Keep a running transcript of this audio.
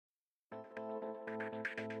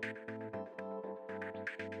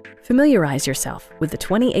Familiarize yourself with the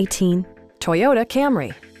 2018 Toyota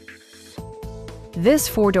Camry. This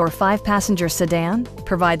four-door, five-passenger sedan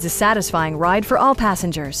provides a satisfying ride for all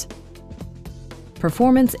passengers.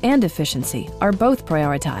 Performance and efficiency are both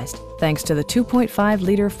prioritized thanks to the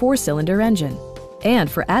 2.5-liter four-cylinder engine.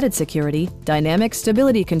 And for added security, dynamic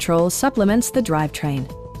stability control supplements the drivetrain.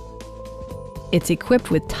 It's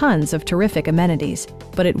equipped with tons of terrific amenities,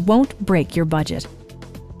 but it won't break your budget,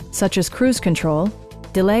 such as cruise control,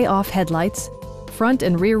 delay-off headlights, front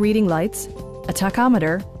and rear reading lights, a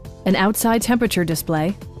tachometer, an outside temperature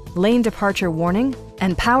display, lane departure warning,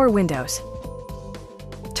 and power windows.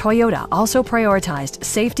 Toyota also prioritized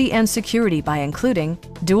safety and security by including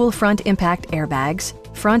dual front impact airbags,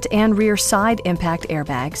 front and rear side impact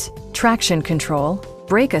airbags, traction control,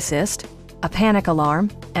 brake assist, a panic alarm,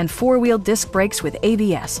 and four-wheel disc brakes with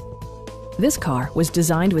ABS. This car was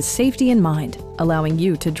designed with safety in mind, allowing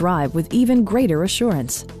you to drive with even greater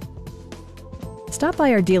assurance. Stop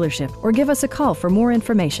by our dealership or give us a call for more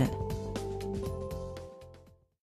information.